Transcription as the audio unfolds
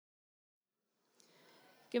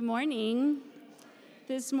Good morning.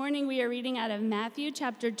 This morning we are reading out of Matthew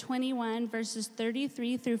chapter 21, verses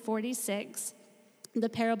 33 through 46, the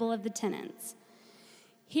parable of the tenants.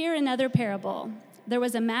 Hear another parable. There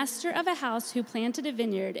was a master of a house who planted a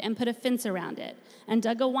vineyard and put a fence around it, and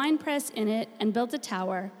dug a winepress in it, and built a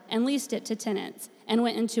tower, and leased it to tenants, and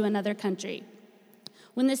went into another country.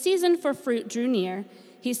 When the season for fruit drew near,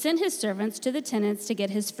 he sent his servants to the tenants to get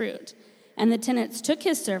his fruit. And the tenants took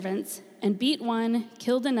his servants and beat one,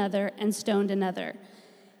 killed another, and stoned another.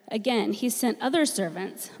 Again, he sent other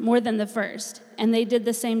servants, more than the first, and they did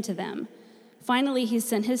the same to them. Finally, he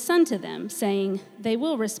sent his son to them, saying, "They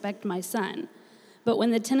will respect my son." But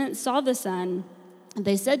when the tenants saw the son,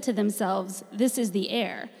 they said to themselves, "This is the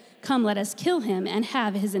heir. Come, let us kill him and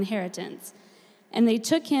have his inheritance." And they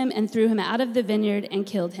took him and threw him out of the vineyard and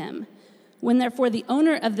killed him. When therefore the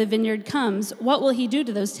owner of the vineyard comes, what will he do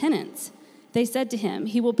to those tenants? They said to him,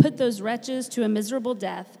 "He will put those wretches to a miserable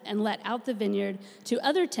death and let out the vineyard to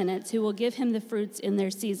other tenants who will give him the fruits in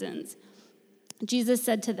their seasons." Jesus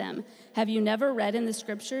said to them, "Have you never read in the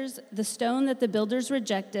scriptures, the stone that the builders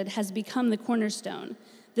rejected has become the cornerstone?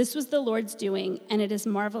 This was the Lord's doing, and it is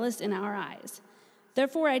marvelous in our eyes.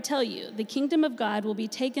 Therefore I tell you, the kingdom of God will be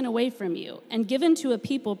taken away from you and given to a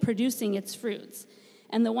people producing its fruits.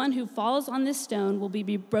 And the one who falls on this stone will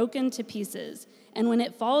be broken to pieces, and when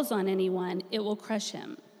it falls on anyone, it will crush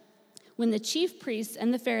him." When the chief priests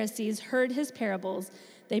and the Pharisees heard his parables,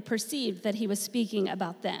 they perceived that he was speaking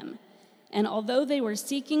about them. And although they were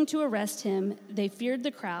seeking to arrest him, they feared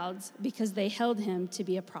the crowds because they held him to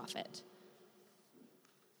be a prophet.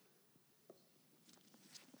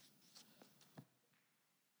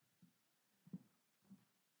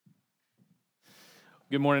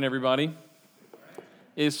 Good morning, everybody.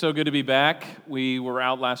 It is so good to be back. We were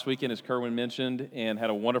out last weekend, as Kerwin mentioned, and had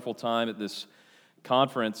a wonderful time at this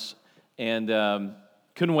conference, and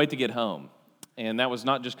couldn't wait to get home. And that was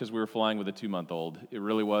not just because we were flying with a 2-month-old. It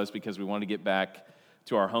really was because we wanted to get back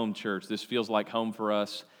to our home church. This feels like home for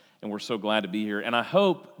us, and we're so glad to be here. And I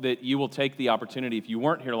hope that you will take the opportunity, if you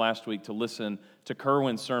weren't here last week, to listen to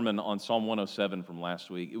Kerwin's sermon on Psalm 107 from last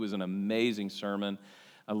week. It was an amazing sermon.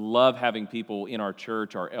 I love having people in our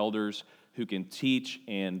church, our elders, who can teach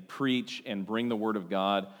and preach and bring the Word of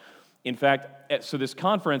God. In fact, so this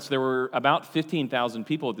conference, there were about 15,000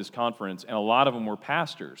 people at this conference, and a lot of them were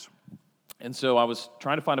pastors. And so I was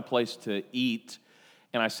trying to find a place to eat,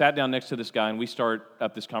 and I sat down next to this guy, and we start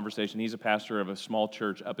up this conversation. He's a pastor of a small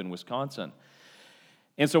church up in Wisconsin.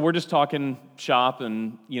 And so we're just talking shop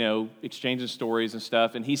and, exchanging stories and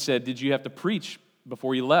stuff. And he said, "Did you have to preach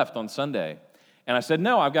before you left on Sunday?" And I said,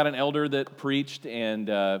 "No, I've got an elder that preached, and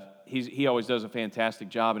he always does a fantastic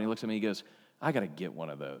job." And he looks at me and he goes, "I got to get one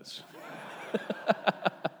of those."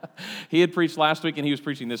 He had preached last week, and he was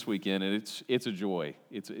preaching this weekend, and it's a joy.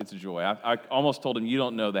 It's a joy. I almost told him, "You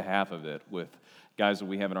don't know the half of it," with guys that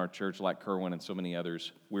we have in our church like Kerwin and so many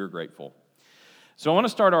others. We're grateful. So I want to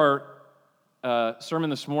start our sermon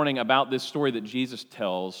this morning about this story that Jesus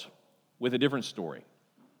tells with a different story.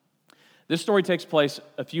 This story takes place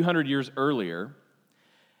a few hundred years earlier,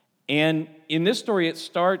 and in this story, it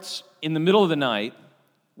starts in the middle of the night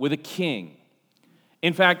with a king.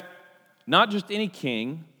 In fact, not just any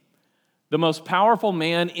king, the most powerful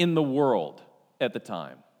man in the world at the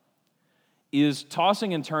time is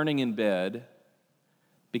tossing and turning in bed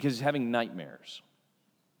because he's having nightmares.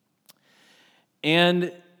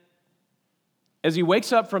 And as he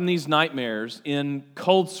wakes up from these nightmares in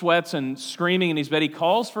cold sweats and screaming in his bed, he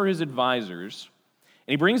calls for his advisors,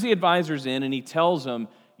 and he brings the advisors in, and he tells them,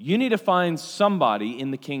 "You need to find somebody in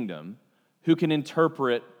the kingdom who can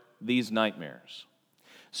interpret these nightmares."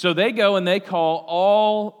 So they go and they call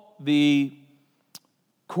all the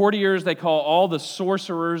courtiers, they call all the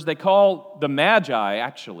sorcerers, they call the magi,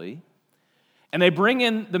 actually, and they bring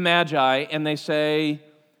in the magi, and they say,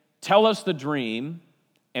 "Tell us the dream,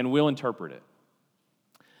 and we'll interpret it."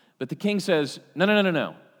 But the king says,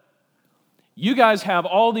 No. You guys have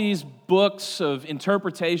all these books of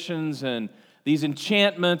interpretations and these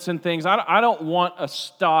enchantments and things. I don't want a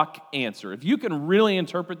stock answer. If you can really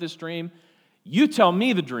interpret this dream, you tell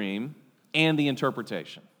me the dream and the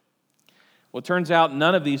interpretation. Well, it turns out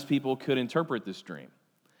none of these people could interpret this dream.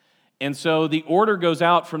 And so the order goes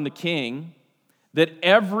out from the king that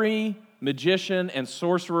every magician and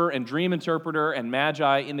sorcerer and dream interpreter and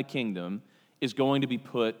magi in the kingdom is going to be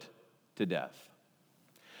put to death.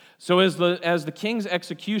 So as the king's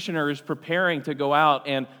executioner is preparing to go out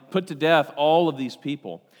and put to death all of these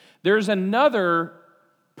people, there's another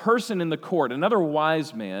person in the court, another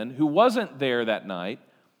wise man who wasn't there that night,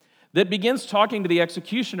 that begins talking to the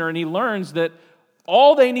executioner, and he learns that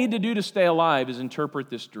All they need to do to stay alive is interpret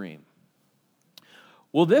this dream.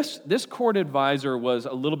 Well, this court advisor was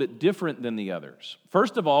a little bit different than the others.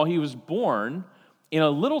 First of all, he was born in a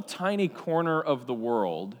little tiny corner of the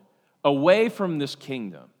world away from this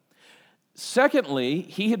kingdom. Secondly,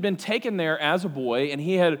 he had been taken there as a boy, and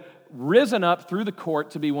he had risen up through the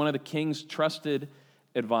court to be one of the king's trusted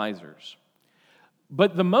advisors.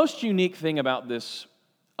 But the most unique thing about this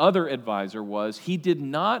other advisor was he did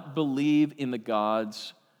not believe in the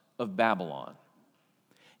gods of Babylon.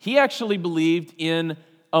 He actually believed in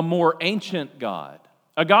a more ancient God,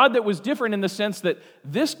 a God that was different in the sense that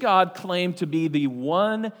this God claimed to be the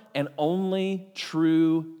one and only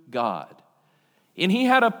true God. And he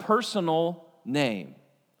had a personal name,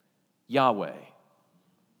 Yahweh.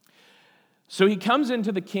 So he comes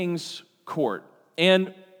into the king's court,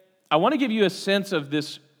 and I want to give you a sense of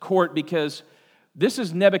this court because this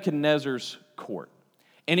is Nebuchadnezzar's court,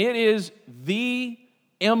 and it is the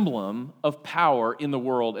emblem of power in the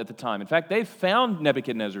world at the time. In fact, they found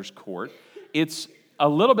Nebuchadnezzar's court. It's a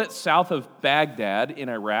little bit south of Baghdad in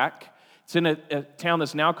Iraq. It's in a town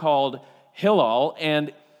that's now called Hilal,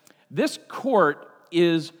 and this court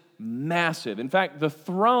is massive. In fact, the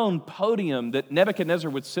throne podium that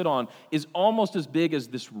Nebuchadnezzar would sit on is almost as big as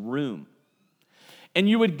this room. And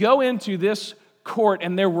you would go into this court,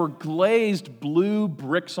 and there were glazed blue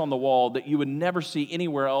bricks on the wall that you would never see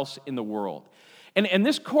anywhere else in the world. And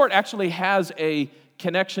this court actually has a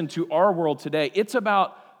connection to our world today. It's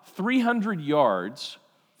about 300 yards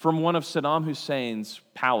from one of Saddam Hussein's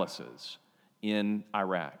palaces in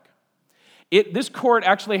Iraq. This court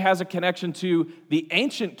actually has a connection to the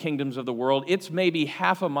ancient kingdoms of the world. It's maybe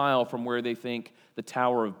half a mile from where they think the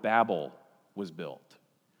Tower of Babel was built.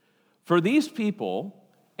 For these people,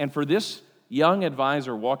 and for this young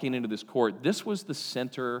advisor walking into this court, this was the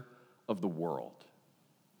center of the world.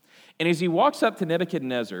 And as he walks up to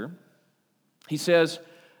Nebuchadnezzar, he says,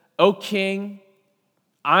 "O king,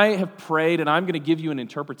 I have prayed, and I'm going to give you an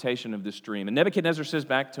interpretation of this dream." And Nebuchadnezzar says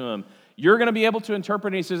back to him, "You're going to be able to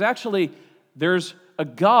interpret it." And he says, "Actually, there's a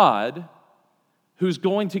God who's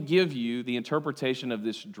going to give you the interpretation of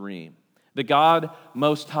this dream, the God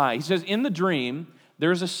Most High." He says, in the dream,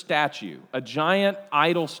 there's a statue, a giant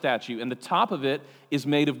idol statue, and the top of it is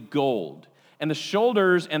made of gold. And the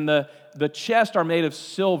shoulders and the chest are made of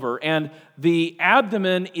silver, and the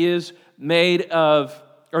abdomen is made of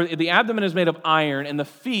iron, and the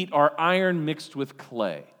feet are iron mixed with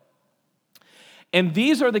clay. And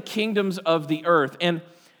these are the kingdoms of the earth. And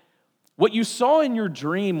what you saw in your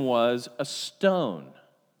dream was a stone,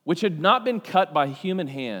 which had not been cut by human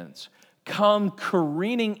hands, come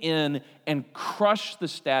careening in and crush the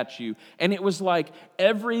statue. And it was like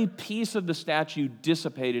every piece of the statue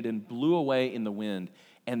dissipated and blew away in the wind.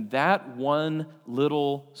 And that one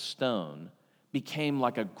little stone became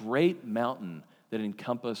like a great mountain that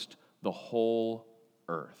encompassed the whole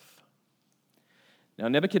earth. Now,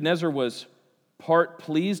 Nebuchadnezzar was part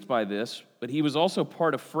pleased by this, but he was also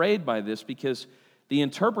part afraid by this, because the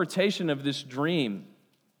interpretation of this dream,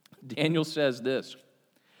 Daniel says this: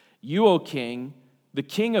 "You, O king, the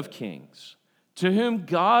King of kings, to whom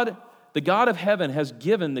God, the God of heaven, has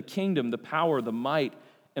given the kingdom, the power, the might,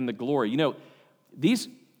 and the glory." You know, these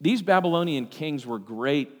Babylonian kings were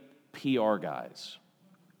great PR guys.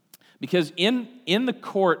 Because in the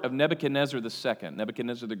court of Nebuchadnezzar II,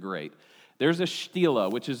 Nebuchadnezzar the Great, there's a stela,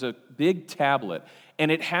 which is a big tablet, and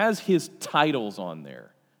it has his titles on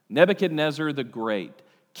there. Nebuchadnezzar the Great,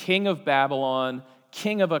 King of Babylon,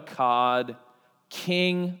 King of Akkad,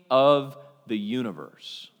 King of the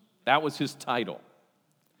universe. That was his title.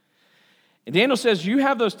 And Daniel says, you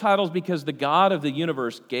have those titles because the God of the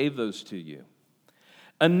universe gave those to you.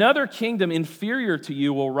 Another kingdom inferior to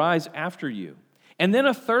you will rise after you, and then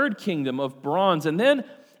a third kingdom of bronze, and then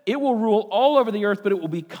it will rule all over the earth, but it will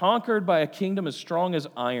be conquered by a kingdom as strong as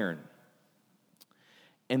iron.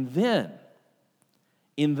 And then,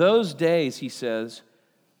 in those days, he says,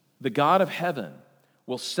 the God of heaven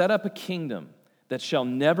will set up a kingdom that shall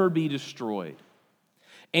never be destroyed.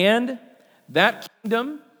 And that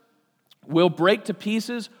kingdom will break to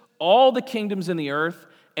pieces all the kingdoms in the earth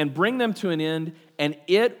and bring them to an end, and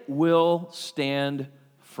it will stand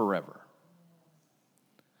forever.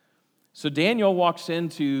 So Daniel walks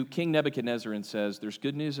into King Nebuchadnezzar and says, there's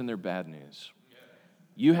good news and there's bad news.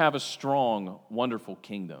 You have a strong, wonderful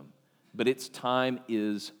kingdom, but its time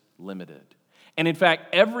is limited. And in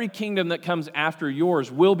fact, every kingdom that comes after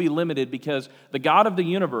yours will be limited, because the God of the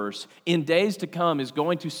universe in days to come is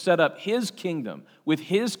going to set up his kingdom with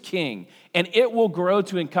his king, and it will grow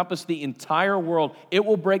to encompass the entire world. It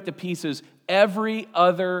will break to pieces every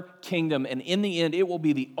other kingdom, and in the end, it will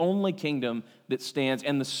be the only kingdom that stands.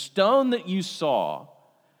 And the stone that you saw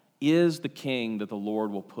is the king that the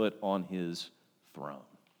Lord will put on his throne.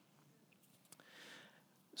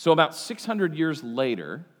 So about 600 years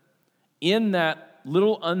later, in that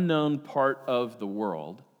little unknown part of the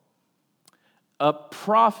world, a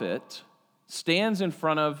prophet stands in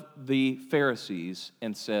front of the Pharisees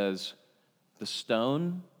and says, "The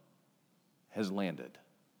stone has landed.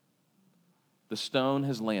 The stone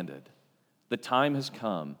has landed. The time has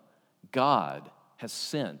come. God has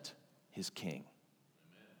sent his king."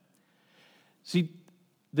 See,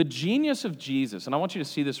 the genius of Jesus, and I want you to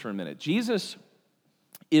see this for a minute. Jesus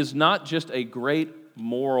is not just a great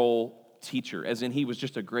moral teacher, as in he was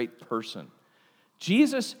just a great person.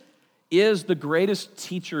 Jesus is the greatest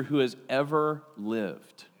teacher who has ever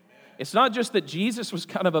lived. It's not just that Jesus was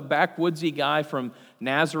kind of a backwoodsy guy from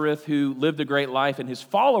Nazareth who lived a great life and his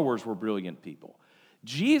followers were brilliant people.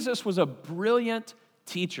 Jesus was a brilliant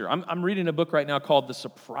teacher. I'm reading a book right now called The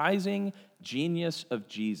Surprising Genius of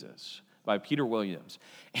Jesus by Peter Williams.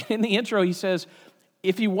 And in the intro he says,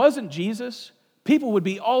 if he wasn't Jesus, people would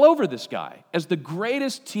be all over this guy as the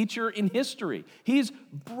greatest teacher in history. He's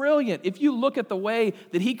brilliant. If you look at the way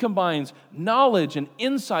that he combines knowledge and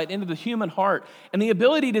insight into the human heart and the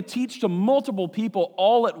ability to teach to multiple people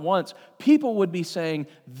all at once, people would be saying,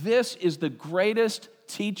 this is the greatest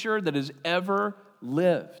teacher that has ever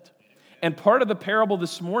lived. And part of the parable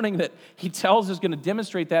this morning that he tells is going to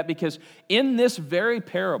demonstrate that, because in this very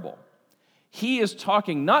parable, he is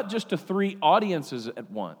talking not just to three audiences at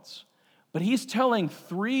once, but he's telling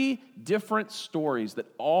three different stories that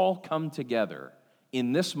all come together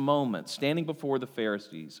in this moment, standing before the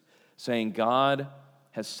Pharisees, saying God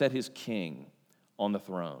has set his king on the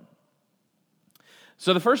throne.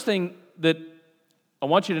 So the first thing that I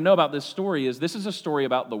want you to know about this story is this is a story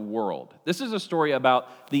about the world. This is a story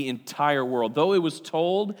about the entire world. Though it was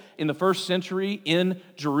told in the first century in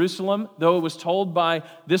Jerusalem, though it was told by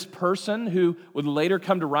this person who would later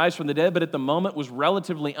come to rise from the dead, but at the moment was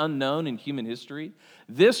relatively unknown in human history,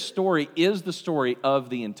 this story is the story of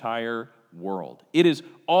the entire world. It is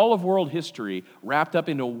all of world history wrapped up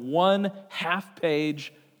into one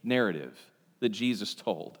half-page narrative that Jesus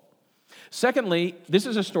told. Secondly, this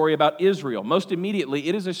is a story about Israel. Most immediately,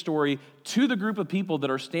 it is a story to the group of people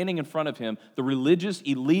that are standing in front of him, the religious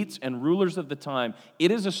elites and rulers of the time.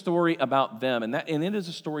 It is a story about them, and it is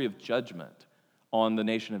a story of judgment on the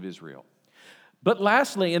nation of Israel. But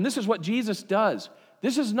lastly, and this is what Jesus does,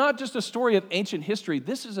 this is not just a story of ancient history,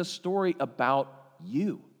 this is a story about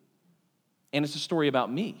you. And it's a story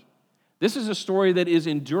about me. This is a story that is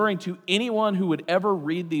enduring to anyone who would ever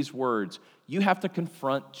read these words. You have to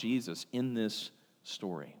confront Jesus in this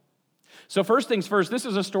story. So first things first, this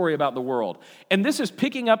is a story about the world. And this is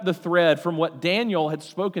picking up the thread from what Daniel had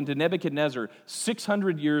spoken to Nebuchadnezzar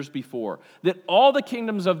 600 years before, that all the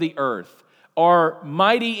kingdoms of the earth are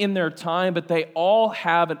mighty in their time, but they all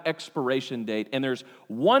have an expiration date. And there's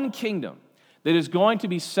one kingdom that is going to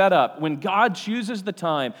be set up when God chooses the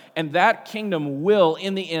time, and that kingdom will,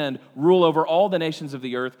 in the end, rule over all the nations of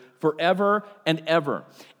the earth forever and ever.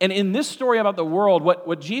 And in this story about the world,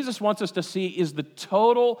 what Jesus wants us to see is the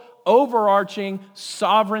total, overarching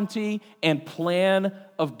sovereignty and plan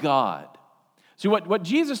of God. See, what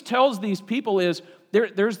Jesus tells these people is,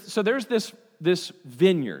 there's this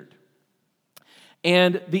vineyard.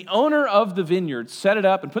 And the owner of the vineyard set it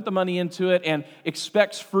up and put the money into it and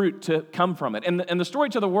expects fruit to come from it. And the story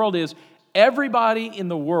to the world is everybody in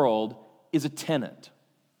the world is a tenant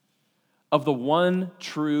of the one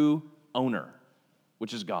true owner,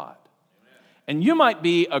 which is God. And you might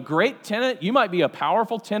be a great tenant, you might be a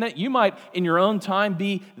powerful tenant, you might in your own time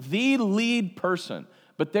be the lead person.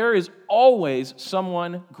 But there is always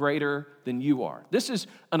someone greater than you are. This is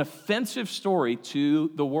an offensive story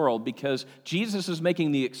to the world because Jesus is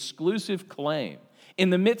making the exclusive claim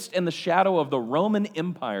in the midst and the shadow of the Roman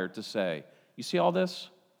Empire to say, you see all this?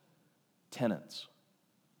 Tenants.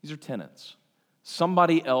 These are tenants.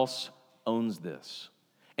 Somebody else owns this.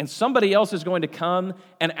 And somebody else is going to come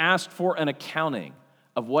and ask for an accounting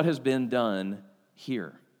of what has been done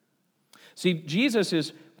here. See, Jesus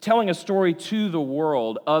is telling a story to the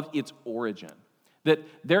world of its origin, that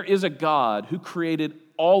there is a God who created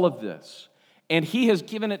all of this, and he has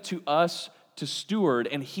given it to us to steward,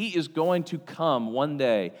 and he is going to come one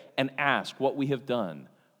day and ask what we have done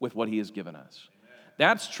with what he has given us.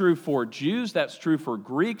 That's true for Jews, that's true for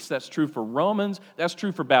Greeks, that's true for Romans, that's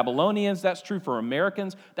true for Babylonians, that's true for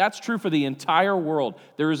Americans, that's true for the entire world.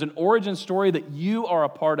 There is an origin story that you are a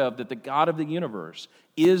part of, that the God of the universe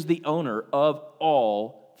is the owner of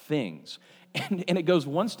all things. And it goes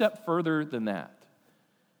one step further than that.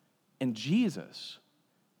 And Jesus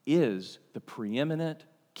is the preeminent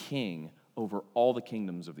king over all the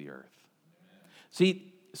kingdoms of the earth.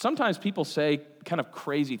 See, sometimes people say kind of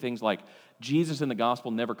crazy things like, Jesus in the gospel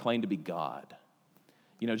never claimed to be God.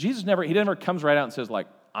 Jesus never comes right out and says like,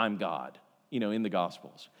 I'm God, in the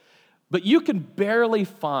gospels. But you can barely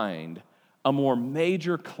find a more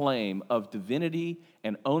major claim of divinity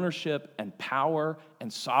and ownership and power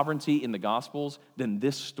and sovereignty in the gospels than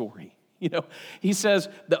this story. He says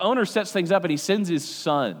the owner sets things up and he sends his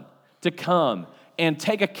son to come and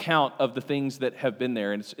take account of the things that have been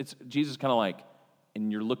there. And it's Jesus kind of like,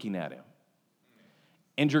 and you're looking at him.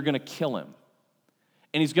 And you're going to kill him.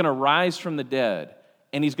 And he's going to rise from the dead.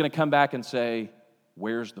 And he's going to come back and say,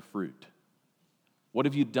 where's the fruit? What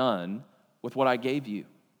have you done with what I gave you?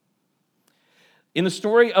 In the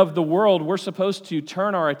story of the world, we're supposed to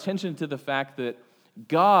turn our attention to the fact that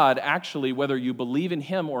God actually, whether you believe in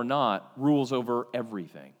him or not, rules over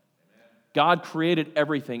everything. God created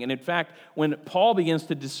everything. And in fact, when Paul begins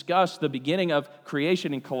to discuss the beginning of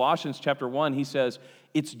creation in Colossians chapter 1, he says,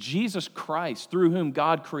 it's Jesus Christ through whom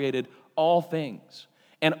God created all things.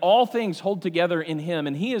 And all things hold together in him.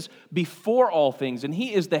 And he is before all things. And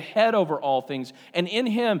he is the head over all things. And in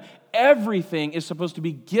him, everything is supposed to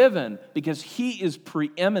be given because he is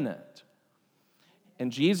preeminent.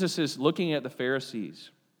 And Jesus is looking at the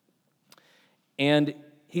Pharisees. And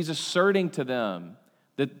he's asserting to them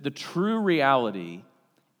that the true reality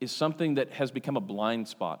is something that has become a blind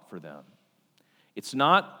spot for them. It's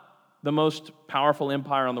not the most powerful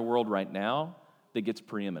empire in the world right now that gets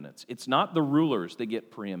preeminence. It's not the rulers that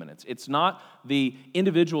get preeminence. It's not the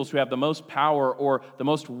individuals who have the most power or the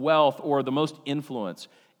most wealth or the most influence.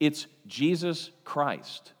 It's Jesus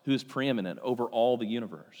Christ who is preeminent over all the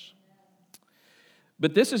universe.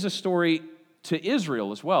 But this is a story to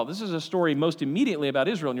Israel as well. This is a story most immediately about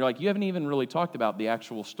Israel. And you're like, you haven't even really talked about the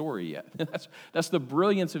actual story yet. That's the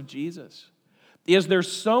brilliance of Jesus.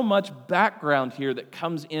 There's so much background here that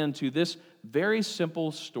comes into this very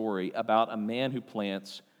simple story about a man who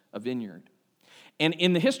plants a vineyard. And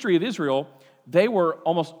in the history of Israel, they were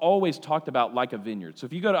almost always talked about like a vineyard. So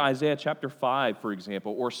if you go to Isaiah chapter 5, for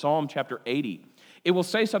example, or Psalm chapter 80, it will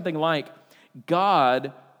say something like,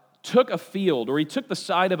 God took a field, or he took the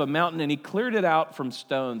side of a mountain and he cleared it out from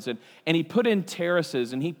stones, and he put in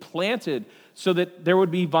terraces, and he planted so that there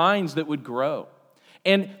would be vines that would grow.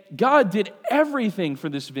 And God did everything for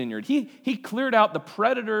this vineyard. He cleared out the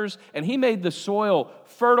predators, and he made the soil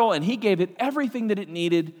fertile, and he gave it everything that it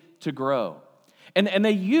needed to grow. And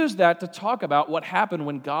they used that to talk about what happened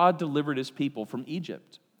when God delivered his people from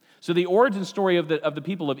Egypt. So the origin story of the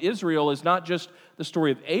people of Israel is not just the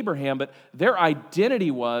story of Abraham, but their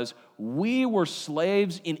identity was, we were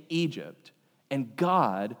slaves in Egypt, and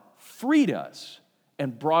God freed us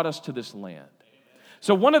and brought us to this land.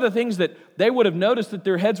 So one of the things that they would have noticed that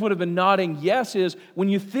their heads would have been nodding yes is, when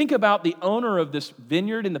you think about the owner of this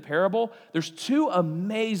vineyard in the parable, there's two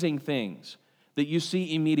amazing things that you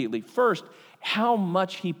see immediately. First, how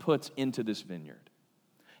much he puts into this vineyard.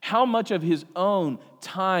 How much of his own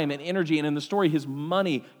time and energy, and in the story, his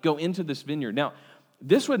money, go into this vineyard. Now,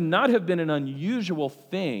 this would not have been an unusual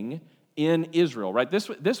thing in Israel, right?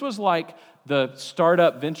 This was like the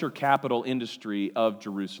startup venture capital industry of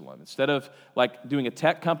Jerusalem. Instead of like doing a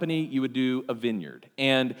tech company, you would do a vineyard.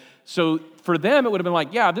 And so for them, it would have been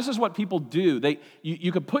like, yeah, this is what people do.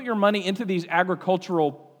 You could put your money into these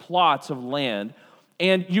agricultural plots of land,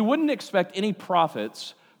 and you wouldn't expect any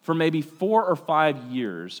profits for maybe 4 or 5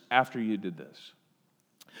 years after you did this.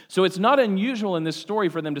 So it's not unusual in this story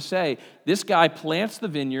for them to say, this guy plants the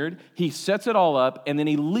vineyard, he sets it all up, and then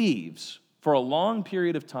he leaves for a long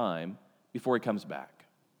period of time before he comes back.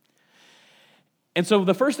 And so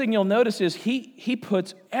the first thing you'll notice is he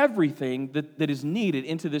puts everything that is needed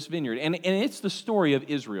into this vineyard. And it's the story of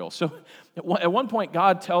Israel. So at one point,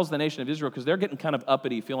 God tells the nation of Israel, because they're getting kind of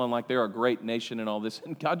uppity, feeling like they're a great nation and all this.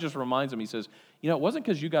 And God just reminds them, he says, it wasn't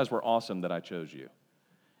because you guys were awesome that I chose you.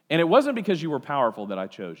 And it wasn't because you were powerful that I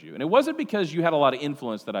chose you. And it wasn't because you had a lot of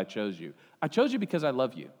influence that I chose you. I chose you because I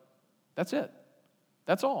love you. That's it.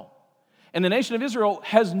 That's all. And the nation of Israel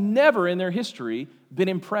has never in their history been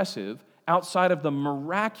impressive outside of the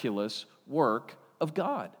miraculous work of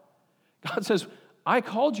God. God says, I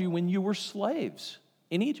called you when you were slaves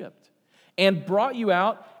in Egypt and brought you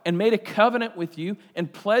out and made a covenant with you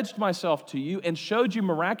and pledged myself to you and showed you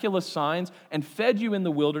miraculous signs and fed you in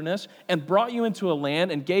the wilderness and brought you into a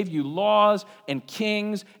land and gave you laws and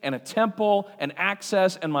kings and a temple and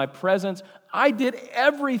access and my presence. I did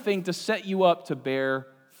everything to set you up to bear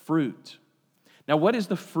fruit. Now, what is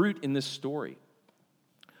the fruit in this story?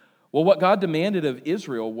 Well, what God demanded of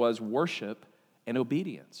Israel was worship and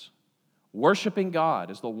obedience. Worshiping God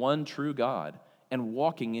as the one true God and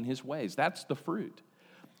walking in his ways. That's the fruit.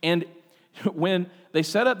 And when they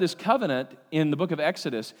set up this covenant in the book of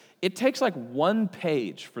Exodus, it takes like 1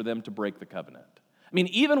 page for them to break the covenant. I mean,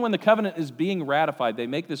 even when the covenant is being ratified, they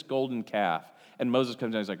make this golden calf. And Moses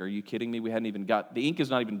comes down and he's like, are you kidding me? We hadn't even got, the ink is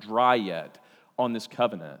not even dry yet on this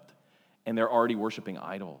covenant. And they're already worshiping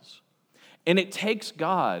idols. And it takes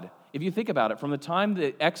God, if you think about it, from the time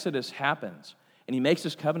the Exodus happens and he makes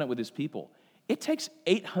this covenant with his people, it takes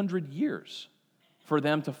 800 years for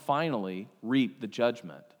them to finally reap the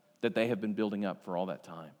judgment that they have been building up for all that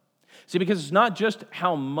time. See, because it's not just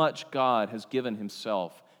how much God has given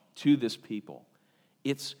himself to this people,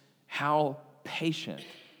 it's how patient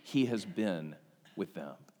he has been with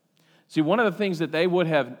them. See, one of the things that they would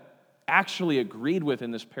have actually agreed with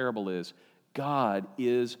in this parable is God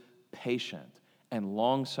is patient and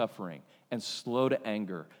long-suffering and slow to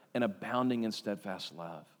anger and abounding in steadfast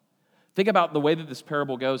love. Think about the way that this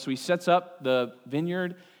parable goes. So he sets up the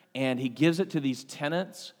vineyard and he gives it to these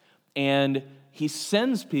tenants and he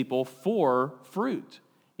sends people for fruit.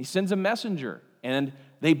 He sends a messenger and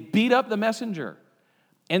they beat up the messenger.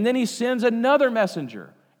 And then he sends another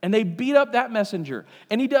messenger and they beat up that messenger.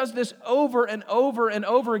 And he does this over and over and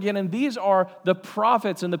over again. And these are the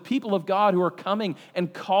prophets and the people of God who are coming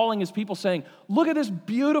and calling his people saying, look at this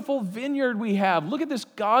beautiful vineyard we have. Look at this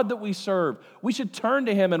God that we serve. We should turn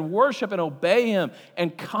to him and worship and obey him.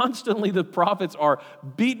 And constantly the prophets are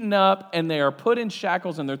beaten up and they are put in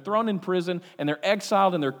shackles and they're thrown in prison and they're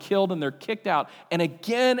exiled and they're killed and they're kicked out. And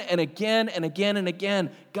again and again and again and again,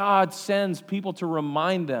 God sends people to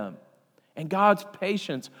remind them. And God's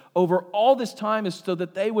patience over all this time is so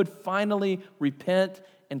that they would finally repent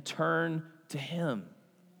and turn to him.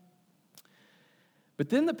 But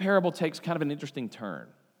then the parable takes kind of an interesting turn.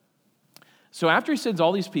 So after he sends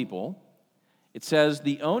all these people, it says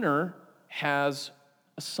the owner has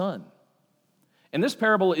a son. And this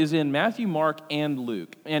parable is in Matthew, Mark, and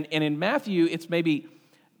Luke. And in Matthew, it's maybe,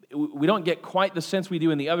 we don't get quite the sense we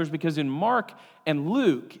do in the others, because in Mark and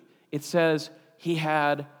Luke, it says he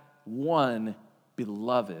had one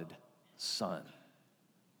beloved son.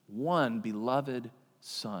 One beloved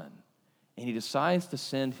son. And he decides to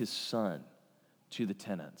send his son to the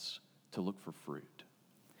tenants to look for fruit.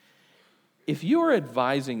 If you are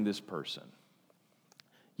advising this person,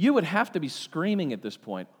 you would have to be screaming at this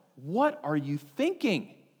point, what are you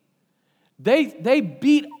thinking? They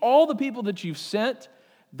beat all the people that you've sent.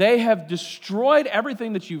 They have destroyed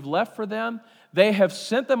everything that you've left for them. They have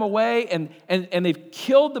sent them away and they've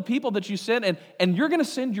killed the people that you sent, and you're going to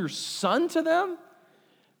send your son to them?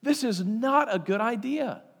 This is not a good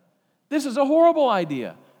idea. This is a horrible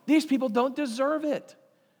idea. These people don't deserve it.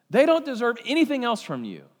 They don't deserve anything else from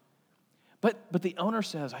you. But the owner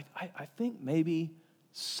says, I think maybe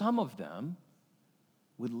some of them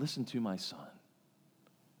would listen to my son.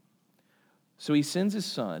 So he sends his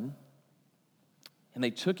son, and they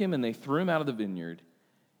took him and they threw him out of the vineyard,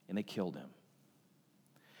 and they killed him.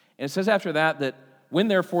 And it says after that when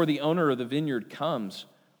therefore the owner of the vineyard comes,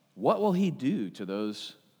 what will he do to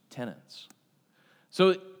those tenants? So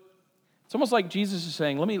it's almost like Jesus is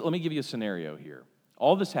saying, let me give you a scenario here.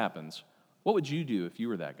 All this happens. What would you do if you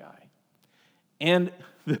were that guy? And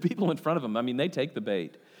the people in front of him, I mean, they take the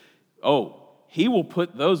bait. Oh, he will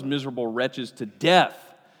put those miserable wretches to death.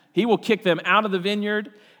 He will kick them out of the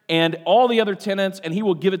vineyard and all the other tenants, and he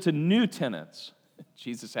will give it to new tenants.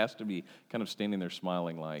 Jesus has to be kind of standing there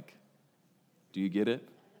smiling like, do you get it?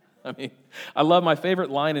 I mean, I love my favorite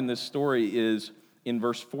line in this story is in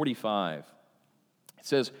verse 45. It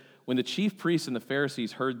says, when the chief priests and the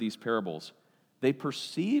Pharisees heard these parables, they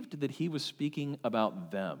perceived that he was speaking about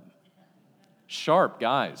them. Sharp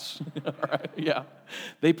guys. All right, yeah.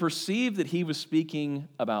 They perceived that he was speaking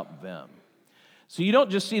about them. So you don't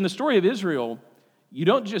just see in the story of Israel, you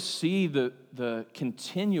don't just see the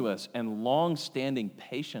continuous and long-standing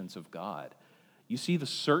patience of God. You see the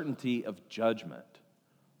certainty of judgment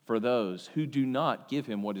for those who do not give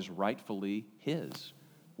him what is rightfully his,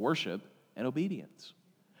 worship and obedience.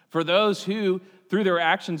 For those who, through their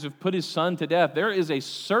actions, have put his son to death, there is a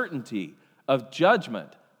certainty of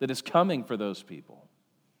judgment that is coming for those people.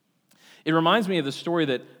 It reminds me of the story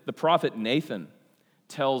that the prophet Nathan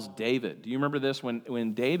tells David. Do you remember this?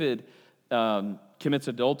 When David commits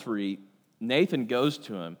adultery, Nathan goes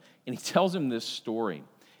to him and he tells him this story. And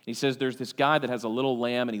he says there's this guy that has a little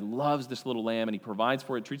lamb and he loves this little lamb and he provides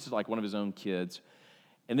for it, treats it like one of his own kids.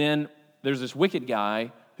 And then there's this wicked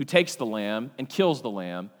guy who takes the lamb and kills the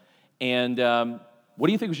lamb. And what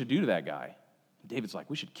do you think we should do to that guy? David's like,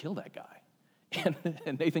 we should kill that guy.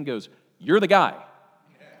 And Nathan goes, "You're the guy.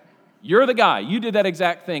 You're the guy. You did that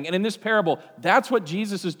exact thing." And in this parable, that's what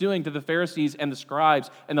Jesus is doing to the Pharisees and the scribes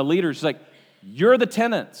and the leaders. He's like, "You're the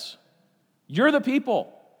tenants. You're the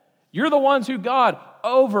people. You're the ones who God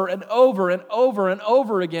over and over and over and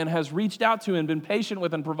over again has reached out to and been patient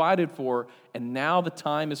with and provided for, and now the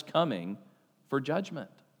time is coming for judgment."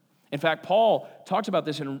 In fact, Paul talks about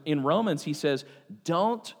this in Romans. He says,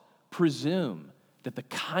 "Don't presume that the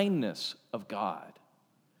kindness of God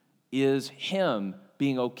is Him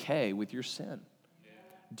being okay with your sin."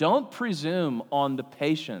 Don't presume on the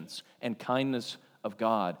patience and kindness of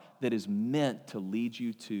God that is meant to lead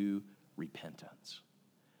you to repentance.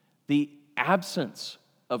 The absence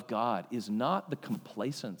of God is not the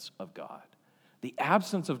complacence of God. The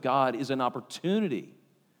absence of God is an opportunity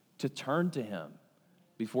to turn to Him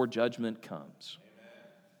before judgment comes.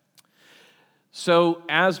 So,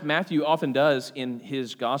 as Matthew often does in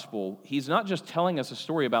his gospel, he's not just telling us a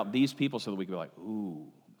story about these people so that we can be like, "Ooh,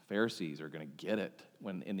 the Pharisees are going to get it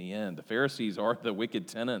when in the end. The Pharisees are the wicked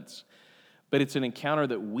tenants." But it's an encounter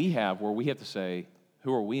that we have where we have to say,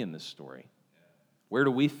 who are we in this story? Where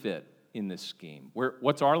do we fit in this scheme?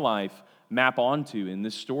 What's our life map onto in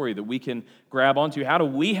this story that we can grab onto? How do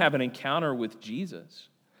we have an encounter with Jesus?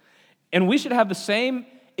 And we should have the same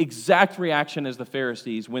exact reaction as the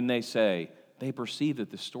Pharisees when they say, they perceive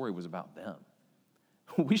that this story was about them.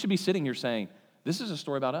 We should be sitting here saying, this is a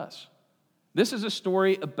story about us. This is a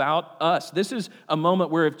story about us. This is a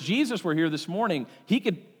moment where if Jesus were here this morning, He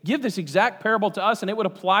could give this exact parable to us and it would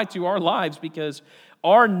apply to our lives, because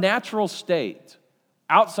our natural state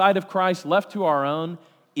outside of Christ, left to our own,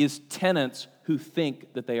 is tenants who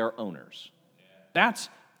think that they are owners. That's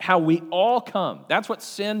how we all come. That's what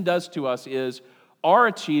sin does to us, is our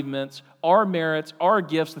achievements, our merits, our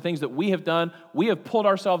gifts, the things that we have done, we have pulled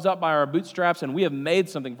ourselves up by our bootstraps and we have made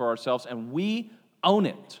something for ourselves and we own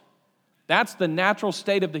it. That's the natural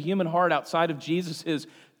state of the human heart outside of Jesus, is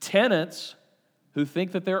tenants who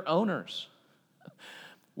think that they're owners.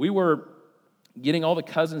 We were getting all the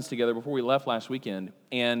cousins together before we left last weekend,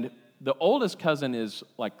 and the oldest cousin is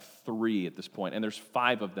like 3 at this point, and there's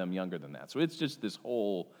 5 of them younger than that. So it's just this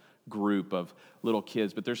whole group of little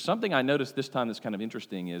kids. But there's something I noticed this time that's kind of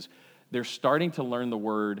interesting, is they're starting to learn the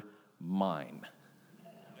word mine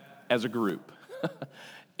as a group.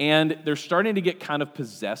 And they're starting to get kind of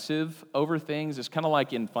possessive over things. It's kind of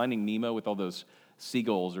like in Finding Nemo with all those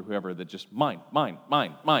seagulls or whoever that just mine.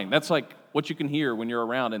 That's like what you can hear when you're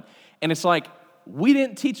around. And it's like, we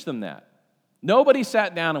didn't teach them that. Nobody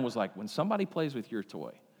sat down and was like, when somebody plays with your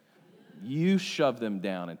toy, you shove them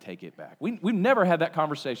down and take it back. We've never had that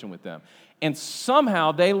conversation with them. And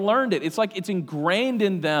somehow they learned it. It's like it's ingrained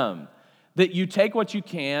in them that you take what you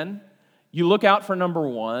can, you look out for number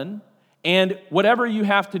one, and whatever you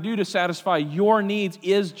have to do to satisfy your needs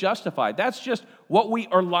is justified. That's just what we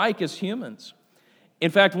are like as humans.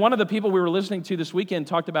 In fact, one of the people we were listening to this weekend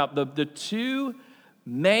talked about the 2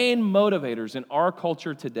 main motivators in our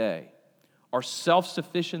culture today are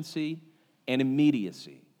self-sufficiency and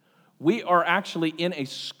immediacy. We are actually in a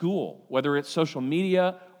school, whether it's social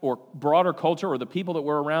media or broader culture or the people that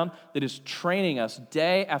we're around, that is training us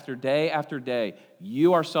day after day after day.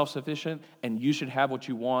 You are self-sufficient and you should have what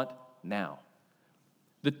you want now.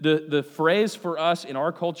 The phrase for us in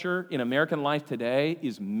our culture, in American life today,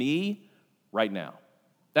 is me right now.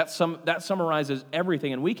 That summarizes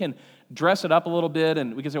everything, and we can dress it up a little bit,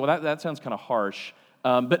 and we can say, well, that sounds kind of harsh.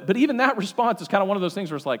 But even that response is kind of one of those things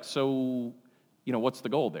where it's like, so, what's the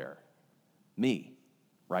goal there? Me,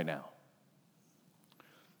 right now.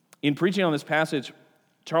 In preaching on this passage,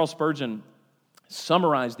 Charles Spurgeon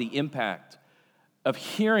summarized the impact of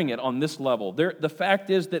hearing it on this level. The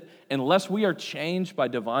fact is that unless we are changed by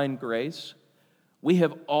divine grace, we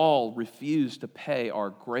have all refused to pay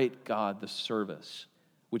our great God the service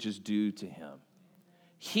which is due to Him.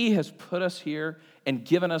 He has put us here and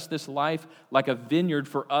given us this life like a vineyard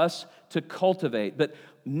for us to cultivate. But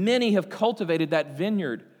many have cultivated that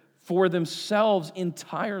vineyard for themselves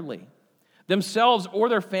entirely. Themselves or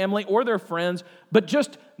their family or their friends, but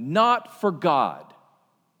just not for God,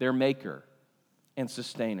 their Maker and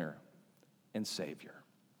Sustainer and Savior.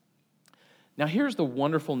 Now here's the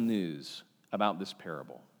wonderful news about this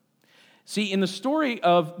parable. See, in the story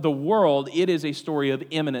of the world, it is a story of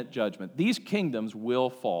imminent judgment. These kingdoms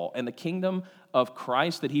will fall, and the kingdom of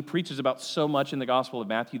Christ that He preaches about so much in the Gospel of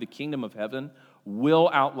Matthew, the kingdom of heaven, will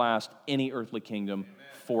outlast any earthly kingdom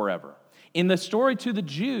forever. In the story to the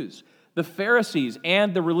Jews, the Pharisees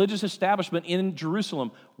and the religious establishment in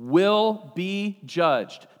Jerusalem will be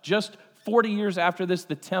judged just 40 years after this,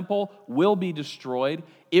 the temple will be destroyed.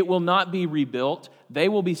 It will not be rebuilt. They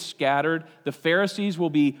will be scattered. The Pharisees will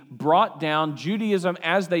be brought down. Judaism,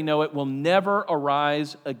 as they know it, will never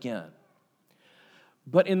arise again.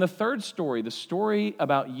 But in the third story, the story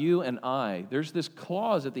about you and I, there's this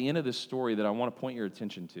clause at the end of this story that I want to point your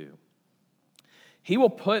attention to.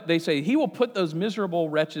 They say, he will put those miserable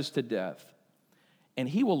wretches to death, and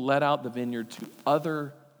he will let out the vineyard to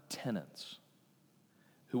other tenants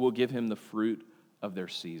who will give him the fruit of their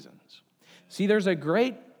seasons. See, there's a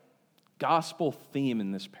great gospel theme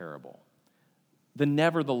in this parable. The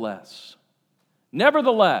nevertheless.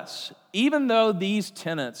 Nevertheless, even though these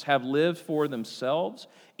tenants have lived for themselves,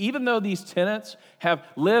 even though these tenants have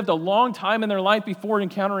lived a long time in their life before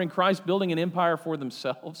encountering Christ, building an empire for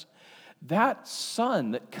themselves, that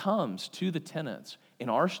son that comes to the tenants in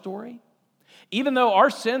our story, even though our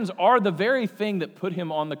sins are the very thing that put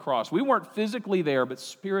him on the cross, we weren't physically there, but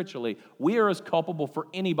spiritually, we are as culpable for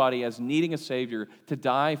anybody as needing a Savior to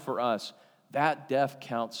die for us. That death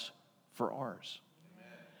counts for ours.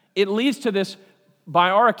 It leads to this,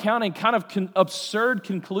 by our accounting, kind of absurd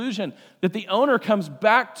conclusion that the owner comes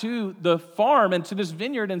back to the farm and to this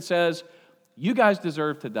vineyard and says, you guys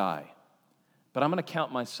deserve to die, but I'm going to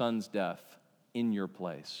count my son's death in your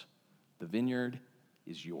place. The vineyard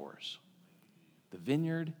is yours. The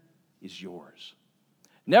vineyard is yours.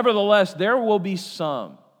 Nevertheless, there will be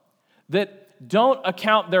some that don't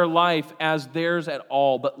account their life as theirs at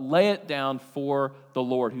all, but lay it down for the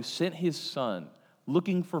Lord, who sent his son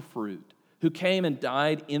looking for fruit, who came and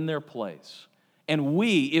died in their place. And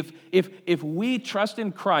we, if we trust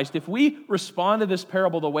in Christ, if we respond to this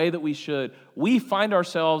parable the way that we should, we find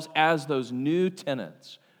ourselves as those new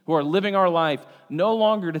tenants who are living our life no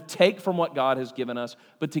longer to take from what God has given us,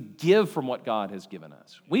 but to give from what God has given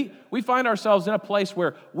us. We find ourselves in a place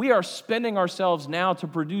where we are spending ourselves now to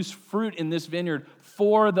produce fruit in this vineyard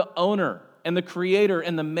for the owner and the creator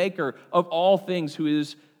and the maker of all things, who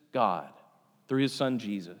is God, through his son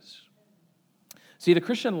Jesus. See, the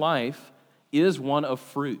Christian life is one of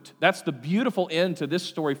fruit. That's the beautiful end to this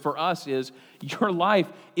story for us, is your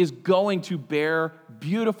life is going to bear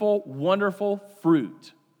beautiful, wonderful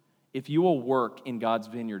fruit if you will work in God's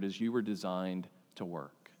vineyard as you were designed to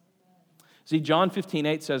work. See, John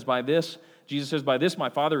 15:8 says, Jesus says, by this my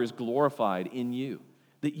Father is glorified in you,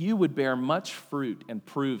 that you would bear much fruit and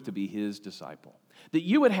prove to be his disciple. That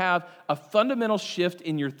you would have a fundamental shift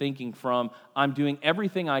in your thinking from, I'm doing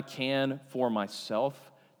everything I can for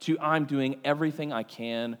myself, to I'm doing everything I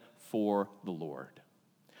can for the Lord.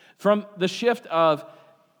 From the shift of,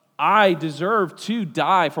 I deserve to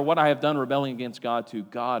die for what I have done rebelling against God, to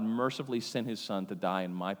God mercifully sent his son to die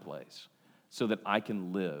in my place so that I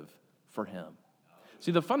can live for him.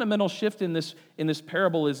 See, the fundamental shift in this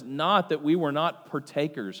parable is not that we were not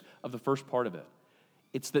partakers of the first part of it.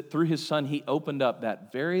 It's that through his son, he opened up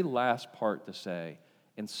that very last part to say,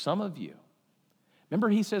 and some of you, remember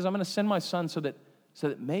he says, I'm going to send my son so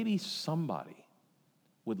that maybe somebody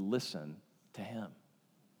would listen to him.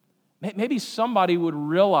 Maybe somebody would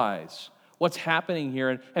realize what's happening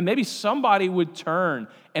here, and maybe somebody would turn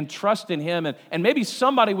and trust in him, and maybe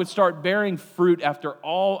somebody would start bearing fruit after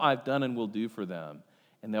all I've done and will do for them,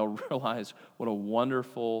 and they'll realize what a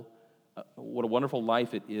wonderful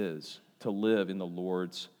life it is to live in the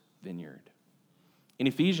Lord's vineyard. In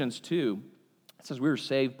Ephesians 2, it says we were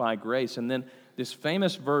saved by grace, and then this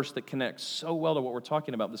famous verse that connects so well to what we're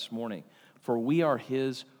talking about this morning, for we are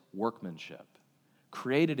his workmanship,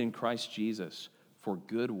 created in Christ Jesus for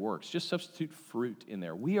good works. Just substitute fruit in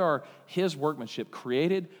there. We are his workmanship,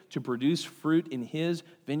 created to produce fruit in his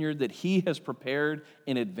vineyard that he has prepared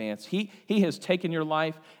in advance. He has taken your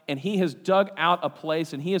life and he has dug out a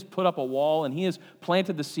place and he has put up a wall and he has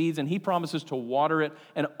planted the seeds and he promises to water it.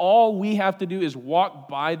 And all we have to do is walk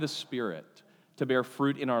by the Spirit to bear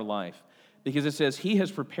fruit in our life. Because it says he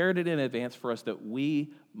has prepared it in advance for us that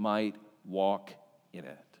we might walk in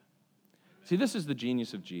it. See, this is the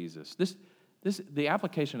genius of Jesus. The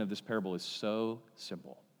application of this parable is so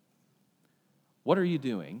simple. What are you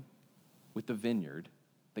doing with the vineyard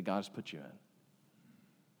that God has put you in?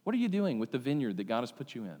 What are you doing with the vineyard that God has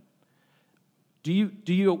put you in?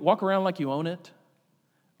 Do you walk around like you own it?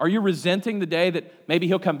 Are you resenting the day that maybe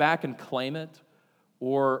he'll come back and claim it?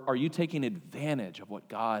 Or are you taking advantage of what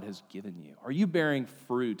God has given you? Are you bearing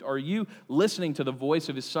fruit? Are you listening to the voice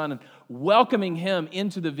of his son and welcoming him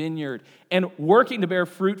into the vineyard and working to bear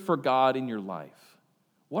fruit for God in your life?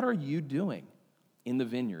 What are you doing in the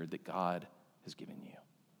vineyard that God has given you?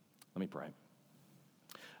 Let me pray.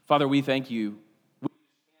 Father, we thank you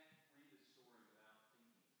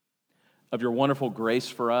of your wonderful grace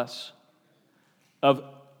for us, of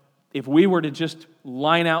If we were to just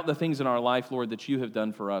line out the things in our life, Lord, that you have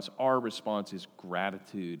done for us, our response is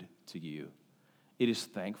gratitude to you. It is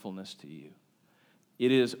thankfulness to you.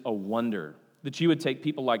 It is a wonder that you would take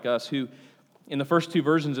people like us who, in the first two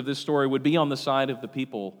versions of this story, would be on the side of the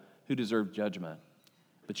people who deserve judgment.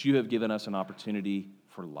 But you have given us an opportunity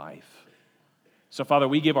for life. So, Father,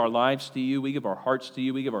 we give our lives to you. We give our hearts to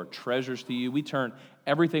you. We give our treasures to you. We turn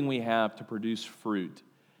everything we have to produce fruit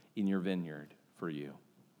in your vineyard for you.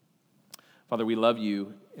 Father, we love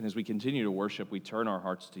you, and as we continue to worship, we turn our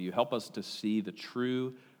hearts to you. Help us to see the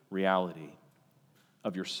true reality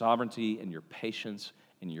of your sovereignty and your patience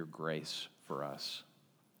and your grace for us.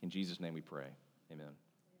 In Jesus' name we pray. Amen.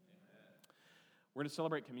 We're going to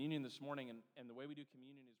celebrate communion this morning, and the way we do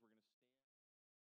communion is